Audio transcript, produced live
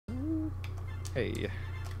Hey.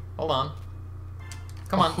 Hold on.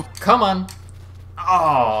 Come on. Come on.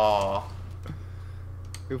 Oh.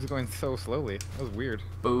 It was going so slowly. That was weird.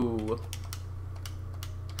 Boo.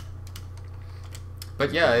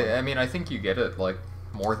 But yeah, I mean, I think you get it, like,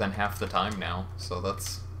 more than half the time now, so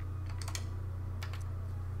that's...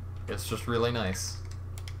 It's just really nice.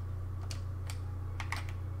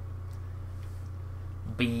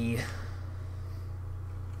 B.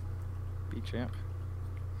 B champ.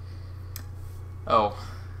 Oh.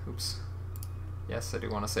 Oops. Yes, I do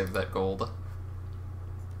want to save that gold.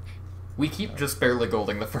 We keep just barely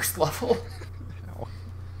golding the first level. Ow.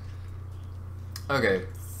 Okay,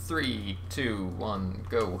 3, 2, 1,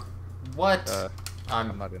 go. What?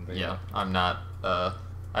 I'm not in there. Yeah, I'm not, I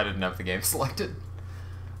didn't have the game selected.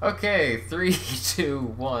 Okay, 3, 2,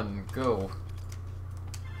 1, go.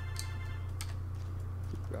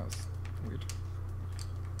 That was weird.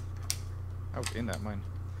 I was in that mine.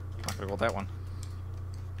 Not gonna gold that one.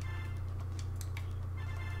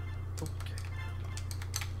 Okay.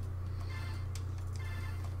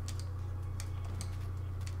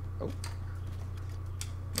 Oh.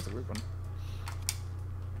 That's a weird one.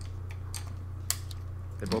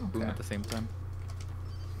 They both boom at the same time.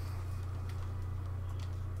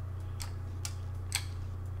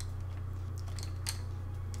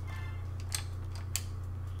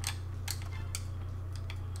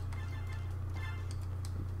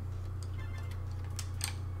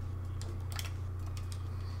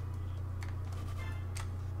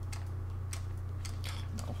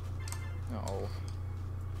 No. No.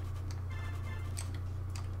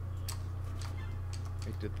 I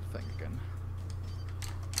did the thing again.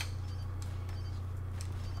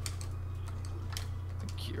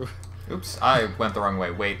 Thank you. Oops, I went the wrong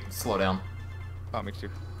way. Wait, slow down. Oh, me too.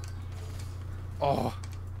 Oh!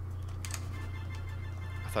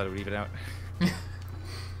 I thought it would even out.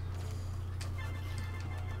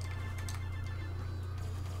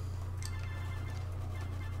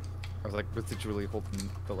 I was like residually holding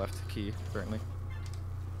the left key, apparently.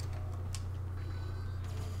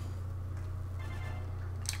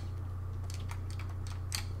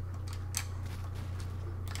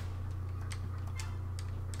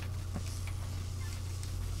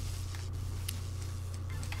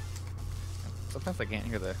 Sometimes I can't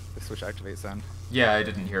hear the switch activate sound. Yeah, I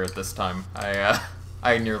didn't hear it this time.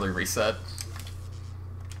 I nearly reset.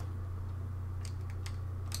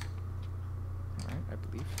 Alright, I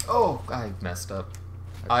believe. Oh, I messed up.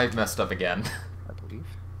 I messed up again. I believe.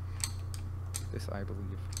 This I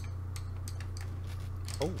believe.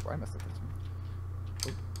 Oh, I messed up this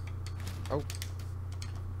one. Oh.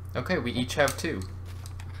 Oh. Okay, we each have 2.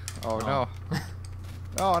 Oh no.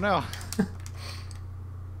 Oh no.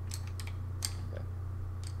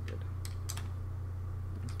 Good.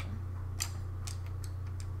 It's fine.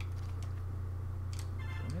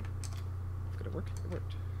 Doing it. Could it work? It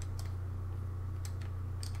worked.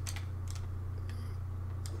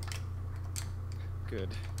 Good.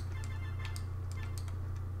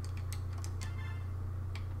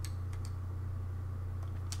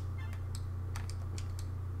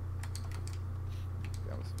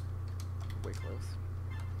 That was way close.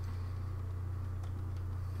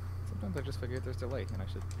 Sometimes I just forget there's delay and I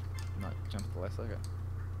should not jump the last second.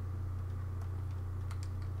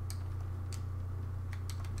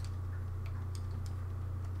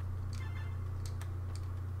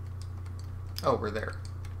 Oh, we're there.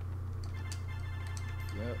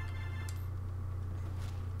 Yep.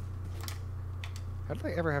 How did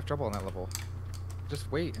I ever have trouble on that level?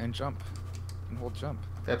 Just wait and jump. And hold jump.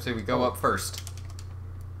 Pepsi, we go up first.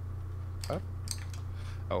 Up?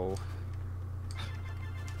 Oh.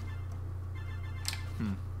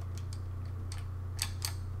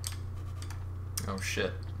 Oh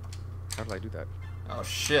shit. How did I do that? Oh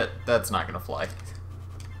shit, that's not gonna fly.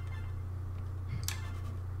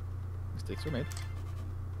 Mistakes were made.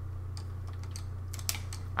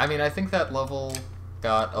 I mean, I think that level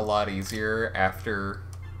got a lot easier after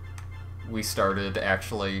we started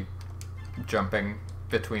actually jumping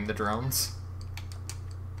between the drones.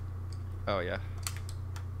 Oh yeah.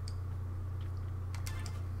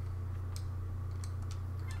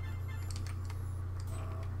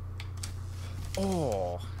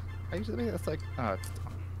 Oh, I usually think that's like, it's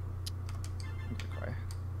dumb. I'm gonna cry.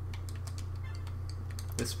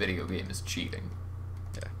 This video game is cheating.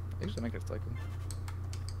 Yeah, I usually make it like.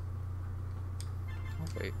 Oh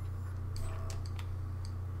wait.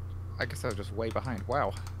 I guess I was just way behind.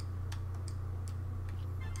 Wow.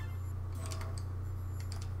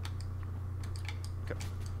 Got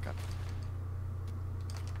it.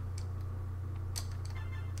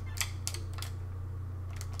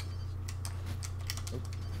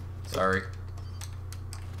 Sorry.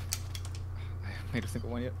 made a single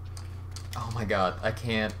one yet. Oh my god, I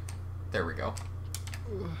can't. There we go.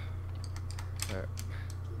 Alright.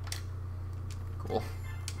 Cool.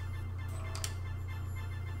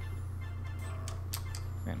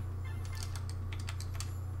 Man.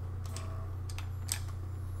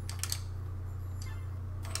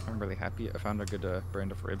 I'm really happy. I found a good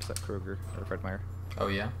brand of ribs at Kroger or Fred Meyer. Oh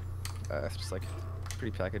yeah? It's just like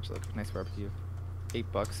pretty package, like nice barbecue.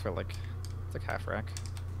 $8 for like it's like half rack.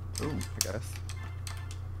 Ooh. I guess.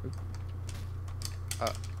 Ooh.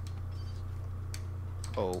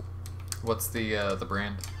 Oh. What's the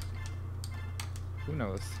brand? Who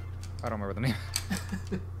knows? I don't remember the name.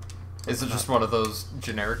 Is it just one of those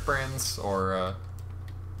generic brands, or I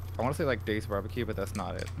want to say like Dave's Barbecue, but that's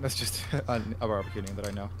not it. That's just a barbecue name that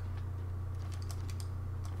I know.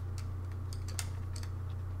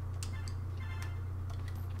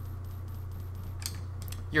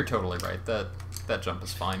 You're totally right. That jump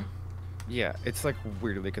is fine. Yeah, it's like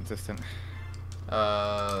weirdly consistent.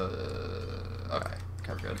 Okay,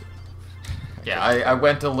 we're good. Yeah, I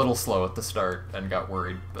went a little slow at the start and got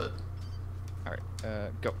worried, but... Alright,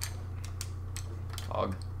 go.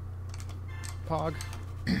 Pog. Pog.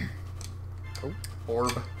 Oh.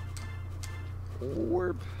 Orb.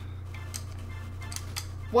 Orb.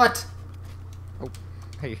 What? Oh,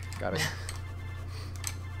 hey, got it.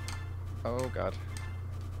 Oh god.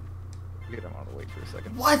 Wait, I'm on the wait for a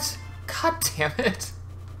second. What? God damn it.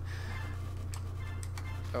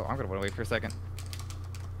 Oh, I'm gonna want to wait for a second.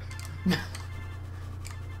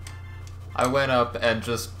 I went up and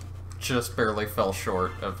just barely fell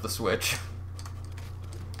short of the switch.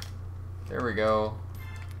 There we go.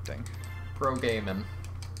 Dang. Pro gaming.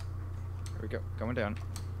 There we go. Going down.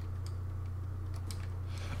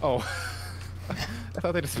 Oh. I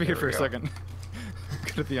thought they disappeared for a second.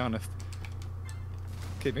 Gotta be honest.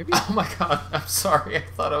 Okay, maybe... Oh my god, I'm sorry. I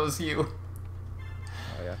thought it was you.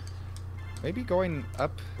 Oh, yeah. Maybe going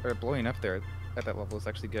up, or blowing up there at that level is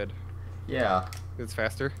actually good. Yeah. It's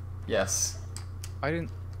faster. Yes. I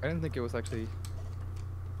didn't think it was actually...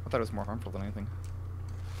 I thought it was more harmful than anything.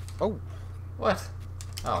 Oh! What?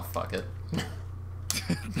 Oh, fuck it.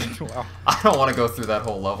 Wow. I don't want to go through that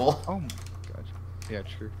whole level. Oh my god. Yeah,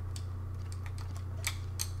 true.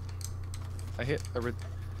 I hit a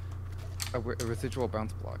residual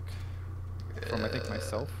bounce block from, I think,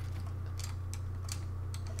 myself.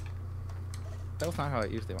 That was not how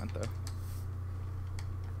it usually went, though.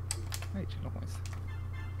 Hey, channel points.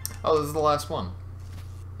 Oh, this is the last one.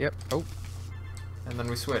 Yep. Oh. And then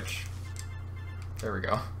we switch. There we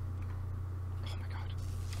go. Oh my god.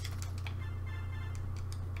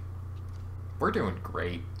 We're doing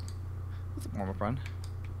great. It's more fun.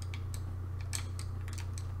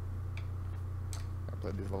 I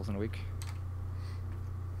played these levels in a week.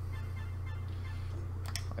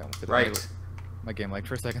 I almost did it. Right. My game lagged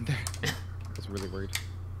for a second there. I was really worried.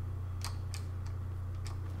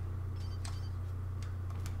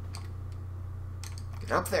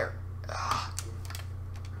 Get up there. Ah.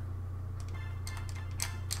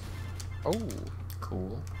 Oh.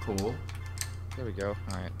 Cool. Cool. There we go.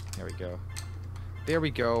 Alright. There we go. There we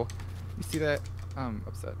go. You see that?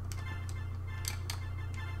 Upset.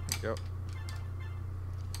 There we go.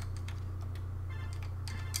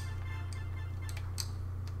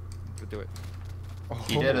 Do it. Oh.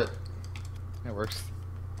 He did it. That works.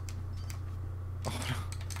 Oh no.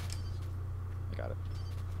 I got it.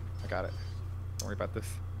 I got it. Don't worry about this.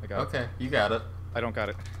 I got it. Okay, you got it. I don't got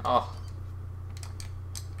it. Oh.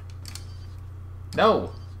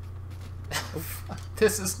 No!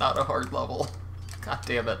 This is not a hard level. God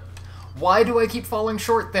damn it. Why do I keep falling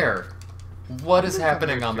short there? What is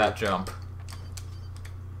happening on that jump?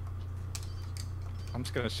 I'm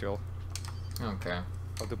just gonna chill. Okay.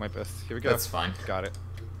 I'll do my best. Here we go. That's fine. Got it.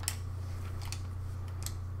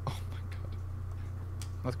 Oh my god.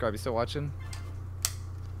 Let's go. Are you still watching?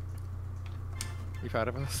 You proud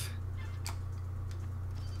of us?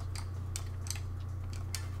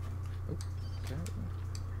 Oh, okay.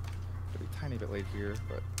 It'll be a tiny bit late here,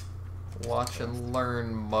 but... Watch and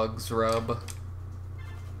learn, Mugs Rub.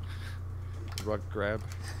 Rug grab.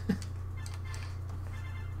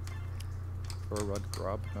 Or rug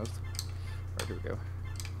grab, most. Alright, here we go.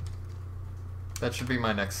 That should be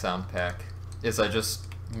my next sound pack. Is I just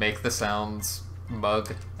make the sounds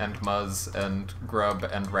mug and muzz and grub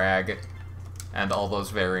and rag and all those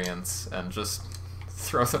variants and just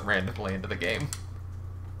throw them randomly into the game.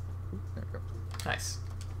 There we go. Nice.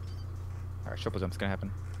 Alright, triple jump's gonna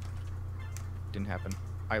happen. Didn't happen.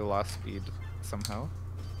 I lost speed somehow.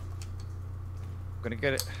 Gonna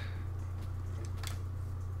get it.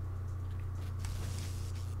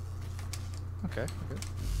 Okay, okay.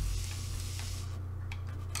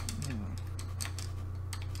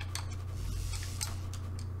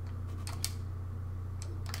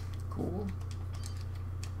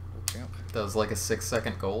 That was like a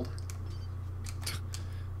 6-second gold.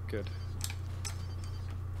 Good.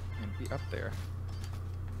 And be up there.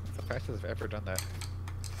 It's the fastest I've ever done that.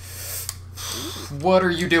 Ooh. What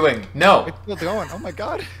are you doing? No! It's still going. Oh my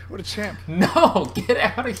god, what a champ. No! Get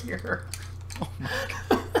out of here! Oh my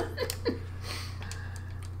god.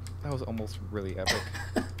 That was almost really epic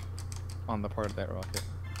on the part of that rocket.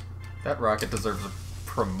 That rocket deserves a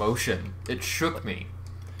promotion. It shook me.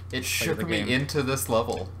 It shook me into this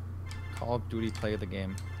level. Call of Duty play the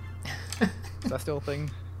game. Is that still a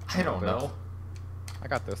thing? I don't know. I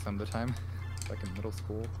got those some of the time. Like in middle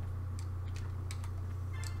school.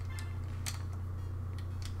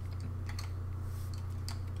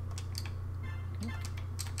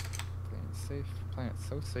 Planet's safe. Planet's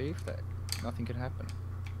so safe that nothing can happen.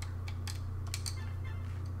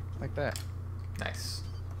 Like that. Nice.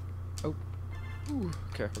 Oh. Ooh.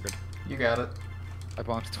 Okay, we're good. You got it. I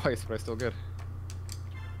bonked twice, but I'm still good.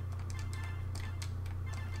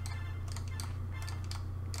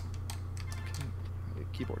 The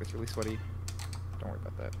keyboard is really sweaty. Don't worry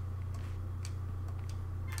about that.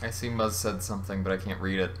 I see Muzz said something, but I can't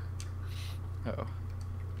read it. Uh-oh.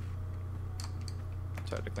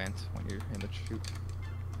 Try to glance when you're in the chute.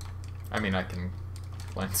 I mean, I can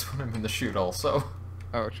glance when I'm in the chute also.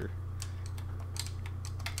 Oh, true.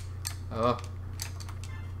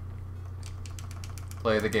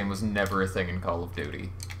 Play of the game was never a thing in Call of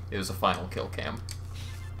Duty. It was a final kill cam.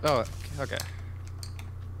 Oh, okay.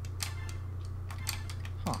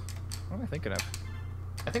 Huh. What am I thinking of?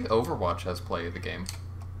 I think Overwatch has play of the game.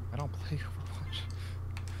 I don't play Overwatch.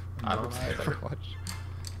 I don't play either. Overwatch.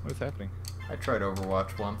 What is happening? I tried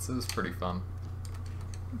Overwatch once. It was pretty fun.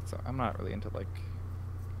 So I'm not really into like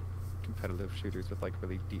competitive shooters with like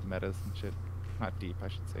really deep metas and shit. Not deep, I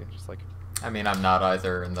should say. Just like. I mean, I'm not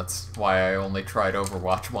either, and that's why I only tried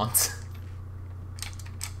Overwatch once.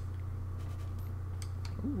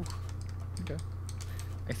 Ooh. Okay.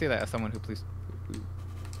 I say that as someone who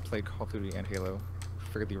played Call of Duty and Halo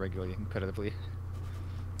fairly regularly and competitively.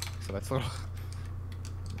 So that's a little.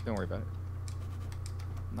 Don't worry about it.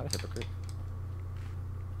 I'm not a hypocrite.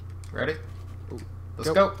 Ready? Ooh. Let's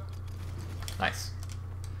go. Nice.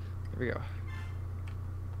 Here we go.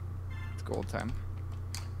 It's gold time.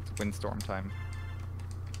 It's windstorm time.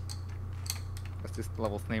 That's this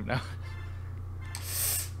level's name now.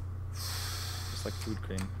 Just like food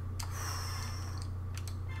cream.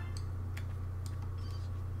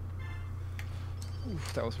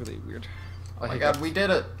 Oof, that was really weird. Oh my god, we did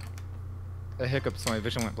it! I hiccuped so my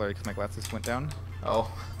vision went blurry because my glasses went down.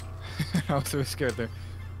 Oh. I was so scared there.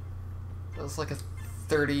 That was like a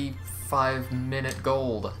 35-minute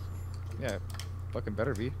gold. Yeah, fucking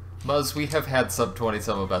better be. Muzz, we have had sub 20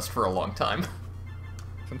 summer best for a long time.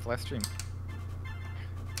 Since last stream.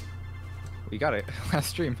 We got it,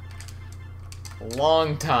 last stream.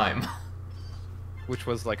 Long time. Which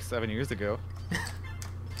was like 7 years ago.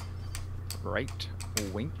 Right?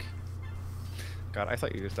 Wink. God, I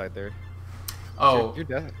thought you just died there. Oh.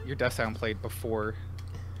 Your death sound played before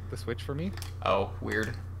the switch for me? Oh,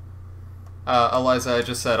 weird. Eliza, I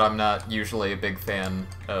just said I'm not usually a big fan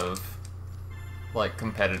of, like,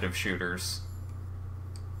 competitive shooters.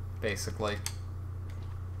 Basically.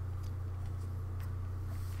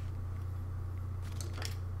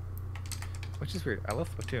 Which is weird. I love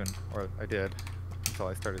Splatoon, or I did, until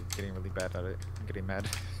I started getting really bad at it and getting mad.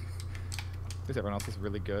 Because everyone else is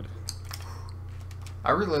really good.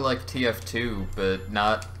 I really like TF2, but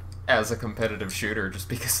not as a competitive shooter, just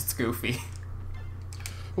because it's goofy.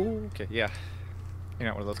 Ooh, okay, yeah. You're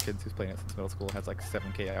not one of those kids who's playing it since middle school, has like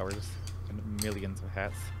 7K hours and millions of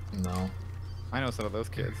hats. No. I know some of those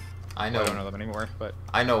kids. I know. Well, I don't know them anymore, but...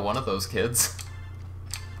 I know one of those kids.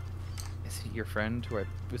 Is he your friend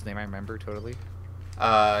whose name I remember totally?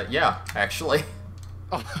 Yeah, actually.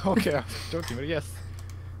 Oh, okay, I was joking, but yes.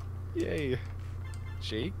 Yay.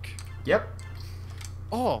 Jake? Yep.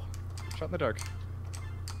 Oh! Shot in the dark.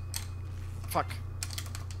 Fuck.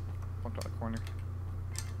 Bumped out a corner.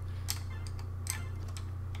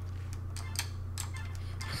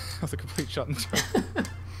 That was a complete shot in the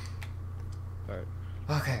dark.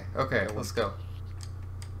 Alright. Okay, let's go.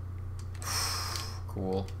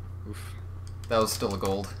 Cool. Oof. That was still a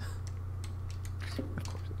gold. Of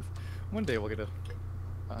course it is. One day we'll get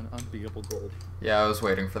an unbeatable gold. Yeah, I was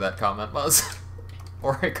waiting for that comment, Muzz.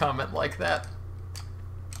 Or a comment like that.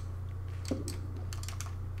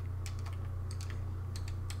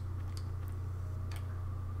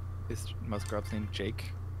 Is Muskrat's name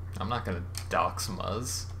Jake? I'm not gonna dox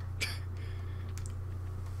Muzz.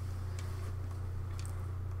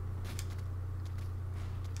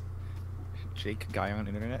 Jake guy on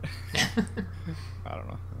internet? I don't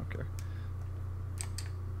know. I don't care.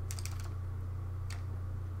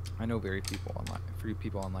 I know few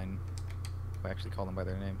people online who actually call them by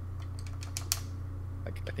their name.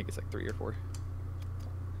 Like, I think it's like 3 or 4.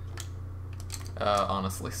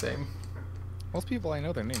 Honestly, same. Most people I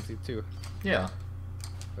know their names too. Yeah.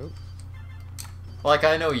 Oh. Like,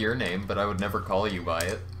 I know your name, but I would never call you by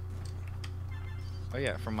it. Oh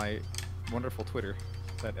yeah, from my wonderful Twitter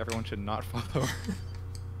that everyone should not follow.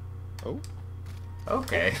 Oh.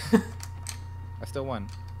 Okay. I still won.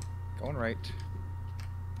 Going right.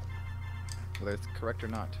 Whether it's correct or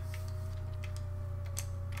not.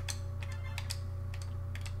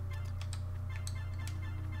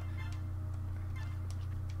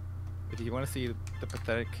 If you want to see the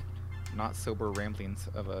pathetic, not sober ramblings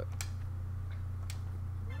of a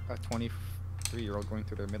 23-year-old going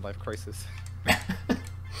through their midlife crisis,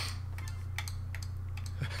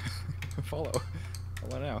 follow. I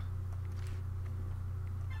want to know.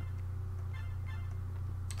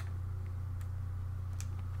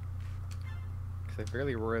 Because I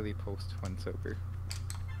very rarely post when sober.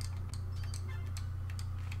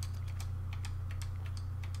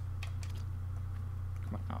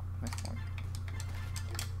 Come on, oh, nice one.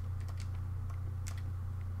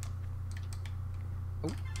 Oh.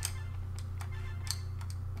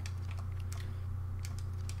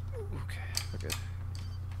 Okay, we're good.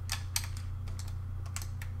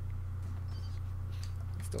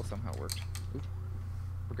 It still somehow worked. Ooh.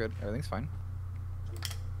 We're good. Everything's fine.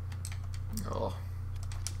 Oh.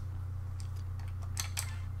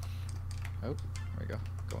 Oh, there we go.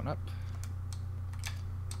 Going up.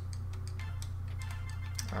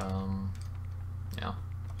 Yeah.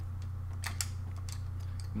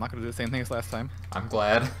 I'm not gonna do the same thing as last time. I'm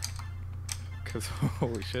glad. Because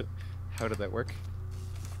holy shit, how did that work?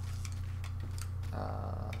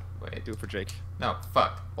 Wait. Do it for Jake. No,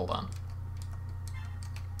 fuck. Hold on.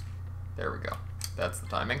 There we go. That's the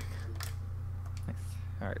timing. Nice.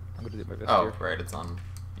 Alright, I'm gonna do my best Oh, here. right, it's on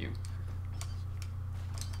you.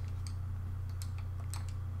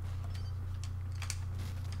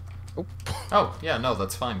 Oh, Oh, yeah, no,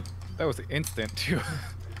 that's fine. that was instant too.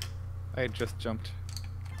 I had just jumped.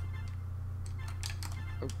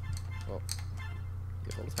 Oh, well,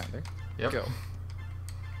 get a little time there. Yep. Go.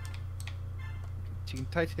 Teen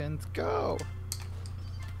Titans, go!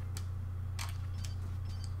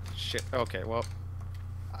 Shit, okay, well,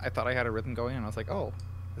 I thought I had a rhythm going and I was like, oh,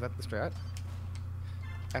 is that the strat?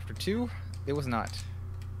 After 2, it was not.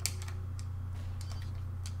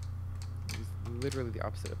 It was literally the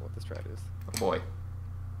opposite of what the strat is. Oh boy.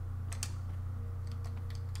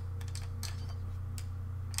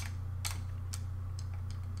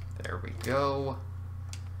 There we go.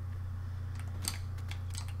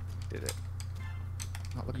 Did it.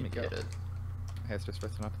 Not looking You to go. did it. My head's just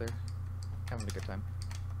resting up there. Having a good time.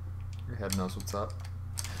 Your head knows what's up.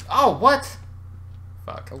 Oh, what?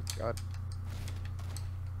 Fuck. Oh, God.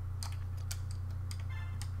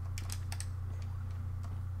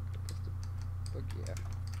 Oh, yeah.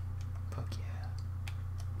 Fuck yeah.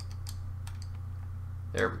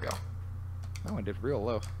 There we go. That one did real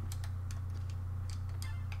low.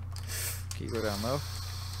 Can you go down low?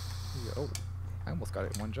 Oh, I almost got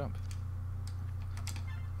it in one jump.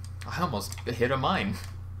 I almost hit a mine.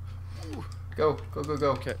 Ooh. Go, go, go,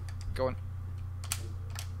 go. Okay, going.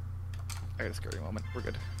 I got a scary moment. We're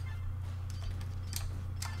good.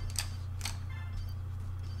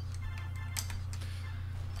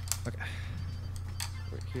 Okay.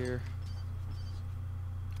 Right here.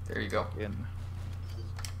 There you go. In.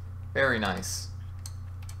 Very nice.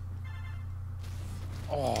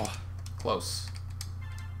 Oh. Close.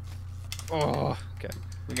 Oh. Okay.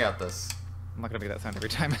 We got this. I'm not gonna make that sound every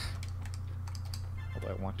time. Although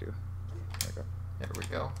I want to. There we go. There we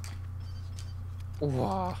go.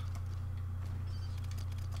 Wow.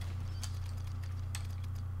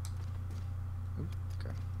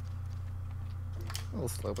 Okay. A little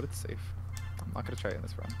slow, but it's safe. I'm not gonna try it in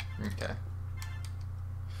this run. Okay.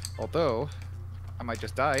 Although, I might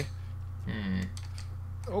just die. Hmm.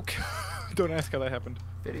 Okay. Don't ask how that happened.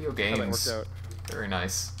 Video How games. that worked out. Very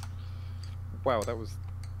nice. Wow, that was...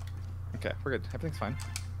 Okay, we're good. Everything's fine.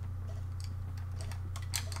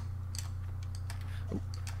 Ooh.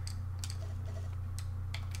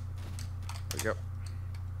 There we go.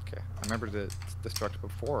 Okay, I remember to destruct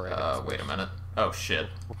before I Wait a minute. Oh, shit.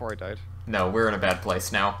 before I died. No, we're in a bad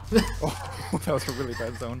place now. Oh, that was a really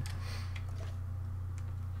bad zone.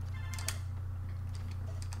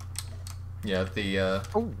 Yeah,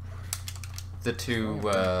 Oh, the two,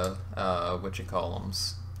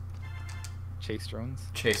 whatchacallaems? chase drones?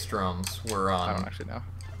 Chase drones were I don't on, actually know.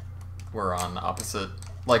 were on opposite,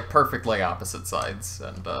 like, perfectly opposite sides,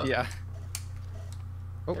 and, Yeah.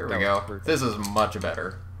 Oh, there we that go. was weird. This is much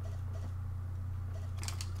better.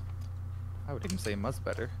 I would even say Muzz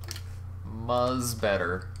better. Muzz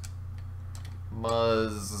better.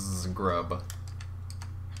 Muzz grub.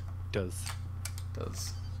 Does.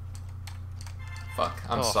 Fuck,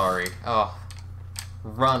 I'm Oh. sorry. Oh.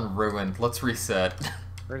 Run ruined. Let's reset.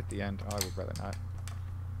 Right at the end. Oh, I would rather not.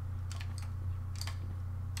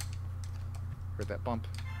 Heard that bump.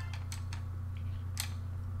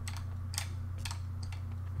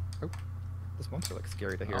 Oh. Those bumps are like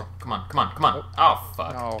scary to hear. Oh, come on, come on, come on. Oh,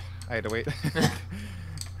 fuck. Oh, I had to wait.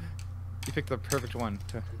 You picked the perfect one.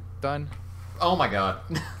 Done. Oh my god.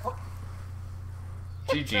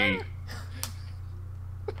 GG.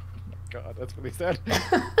 God, that's what he said.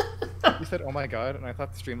 You said, "Oh my god," and I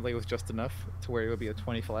thought the stream delay was just enough to where it would be a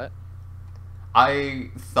 20 flat.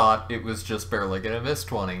 I thought it was just barely gonna miss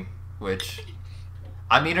 20, which,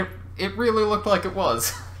 I mean, it really looked like it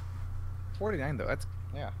was. 49 though. That's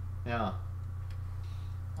yeah, Yeah.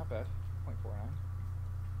 not bad.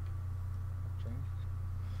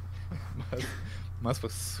 0.49. Must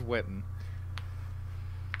was sweating.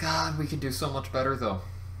 God, we could do so much better though.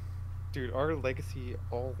 Dude, our legacy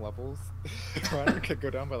all levels run could go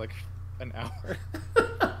down by like an hour.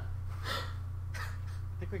 I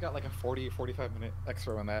think we got like a 45 minute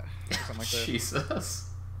extra on that. Or something like that. Jesus.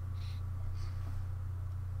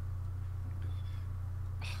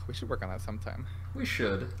 We should work on that sometime. We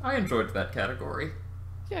should. I enjoyed that category.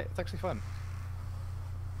 Yeah, it's actually fun.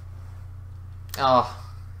 Oh.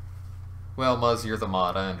 Well, Muzz, you're the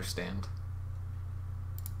mod, I understand.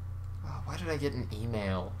 Oh, why did I get an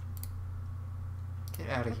email? Get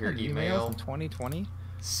out of here, Emails email. in 2020?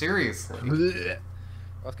 Seriously. I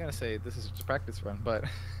was gonna say this is just a practice run, but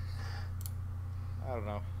I don't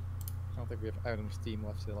know. I don't think we have enough steam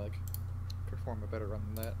left to like perform a better run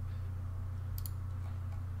than that.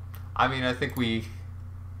 I mean, I think we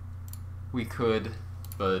could,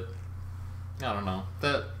 but I don't know.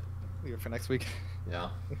 That Leave it for next week. yeah.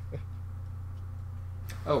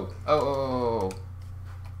 Oh.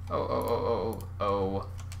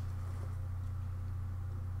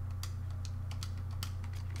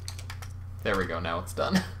 There we go, now it's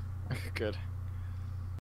done. Good.